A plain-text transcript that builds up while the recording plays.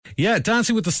Yeah,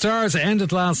 Dancing with the Stars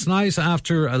ended last night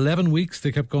after 11 weeks.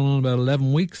 They kept going on about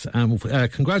 11 weeks.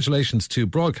 Congratulations to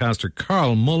broadcaster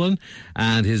Carl Mullen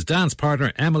and his dance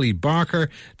partner Emily Barker.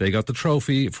 They got the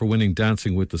trophy for winning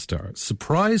Dancing with the Stars.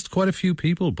 Surprised quite a few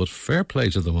people, but fair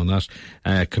play to them on that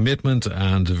commitment,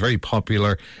 and very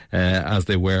popular as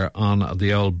they were on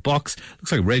the old box.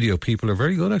 Looks like radio people are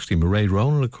very good, actually. Mairead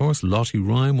Ronan, of course. Lottie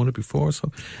Rhyme won it before,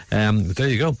 so there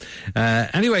you go.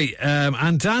 Anyway,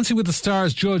 and Dancing with the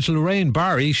Stars judge Lorraine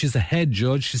Barry, she's the head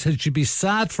judge. She said she'd be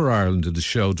sad for Ireland if the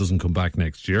show doesn't come back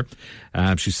next year.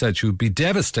 She said she would be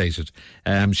devastated.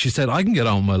 She said, I can get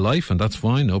on with my life and that's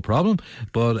fine, no problem.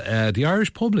 But the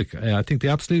Irish public, I think they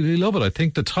absolutely love it. I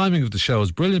think the timing of the show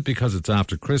is brilliant because it's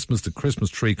after Christmas. The Christmas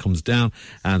tree comes down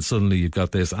and suddenly you've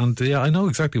got this. And yeah, I know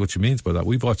exactly what she means by that.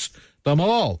 We've watched them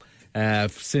all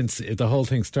since the whole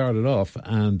thing started off,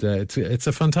 and it's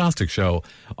a fantastic show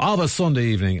of a Sunday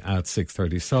evening at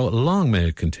 6:30. So long may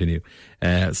it continue.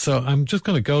 So I'm just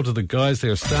going to go to the guys. They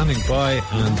are standing by,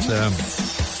 and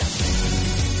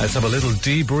let's have a little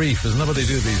debrief. Isn't that what they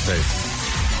do these days?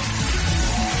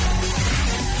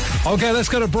 Okay, let's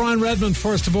go to Brian Redmond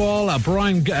first of all.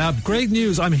 Brian, great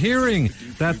news. I'm hearing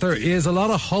that there is a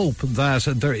lot of hope that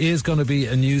there is going to be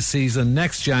a new season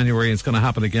next January, and it's going to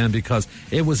happen again because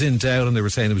it was in doubt and they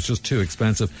were saying it was just too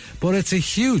expensive. But it's a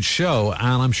huge show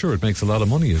and I'm sure it makes a lot of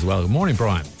money as well. Good morning,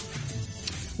 Brian.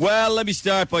 Well, let me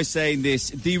start by saying this.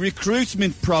 The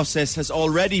recruitment process has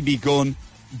already begun,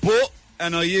 but,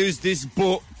 and I use this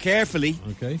but carefully,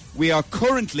 okay, we are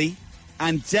currently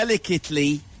and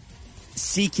delicately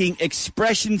seeking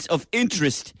expressions of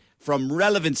interest from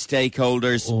relevant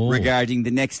stakeholders regarding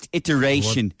the next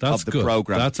iteration of the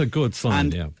programme. That's a good sign,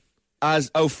 and yeah.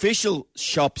 As official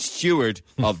shop steward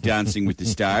of Dancing with the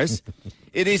Stars,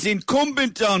 it is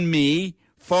incumbent on me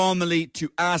formally to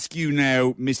ask you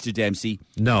now, Mr. Dempsey,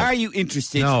 are you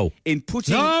interested in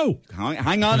putting...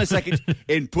 Hang on a second.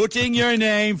 In putting your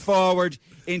name forward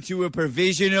into a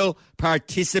provisional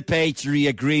participatory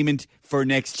agreement for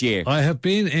next year? I have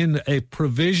been in a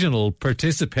provisional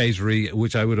participatory,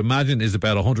 which I would imagine is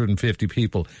about 150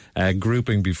 people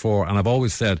grouping before, and I've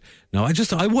always said, no, I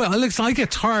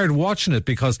get tired watching it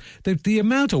because the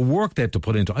amount of work they have to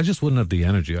put into it, I just wouldn't have the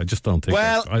energy. I just don't think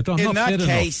in that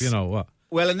case, enough, you know what?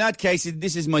 Well, in that case,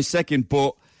 this is my second,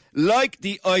 but like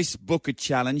the Ice Bucket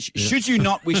Challenge, should you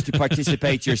not wish to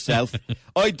participate yourself,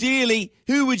 ideally,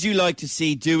 who would you like to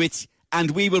see do it?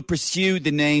 And we will pursue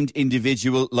the named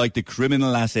individual like the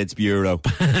Criminal Assets Bureau.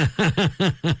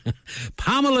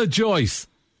 Pamela Joyce.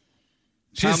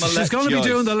 She's going to be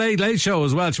doing the Late Late Show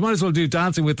as well. She might as well do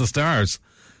Dancing with the Stars.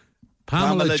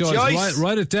 Pamela Joyce.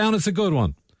 Write it down. It's a good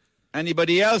one.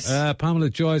 Anybody else? Pamela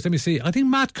Joyce. Let me see. I think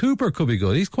Matt Cooper could be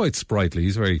good. He's quite sprightly.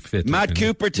 He's very fit. Matt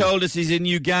Cooper told us he's in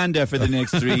Uganda for the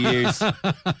next 3 years.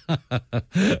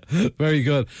 Very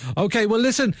good. Okay, well,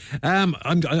 listen.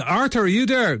 Arthur, are you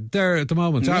there at the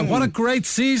moment? What a great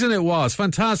season it was.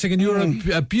 Fantastic. And you're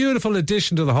a beautiful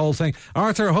addition to the whole thing.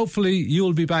 Arthur, hopefully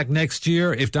you'll be back next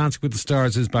year if Dancing with the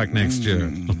Stars is back next year.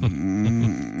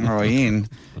 Oh, Ian,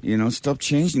 stop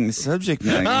changing the subject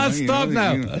now. Stop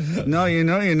now.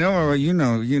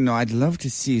 I'd love to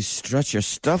see you strut your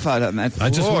stuff out on that floor.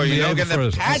 I just wouldn't be able get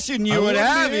the passion you would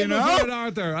have,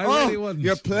 Arthur. I really wouldn't.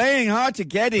 You're playing hard to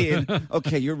get in.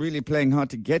 Okay, you're really playing hard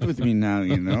to get with me now,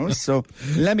 So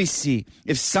let me see.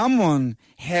 If someone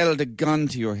held a gun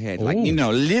to your head, like,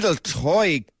 little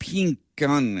toy pink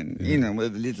gun and,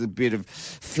 with a little bit of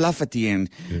fluff at the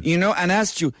end, and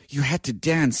asked you had to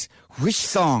dance, which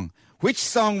song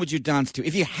would you dance to?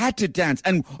 If you had to dance,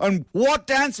 and what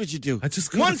dance would you do?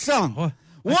 One song.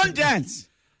 One dance.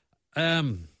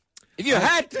 If you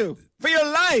had to, for your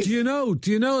life. Do you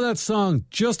know that song,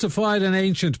 Justified and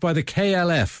Ancient by the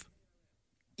KLF?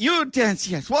 You dance,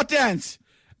 yes. What dance?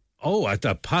 Oh, at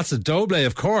the Paso Doble,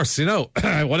 of course,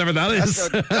 whatever that is.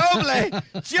 Paso Doble,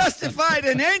 Justified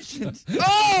and Ancient.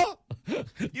 Oh!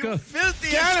 You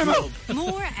filthy animal!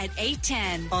 More at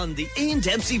 8:10 on the Ian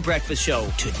Dempsey Breakfast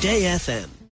Show, Today FM.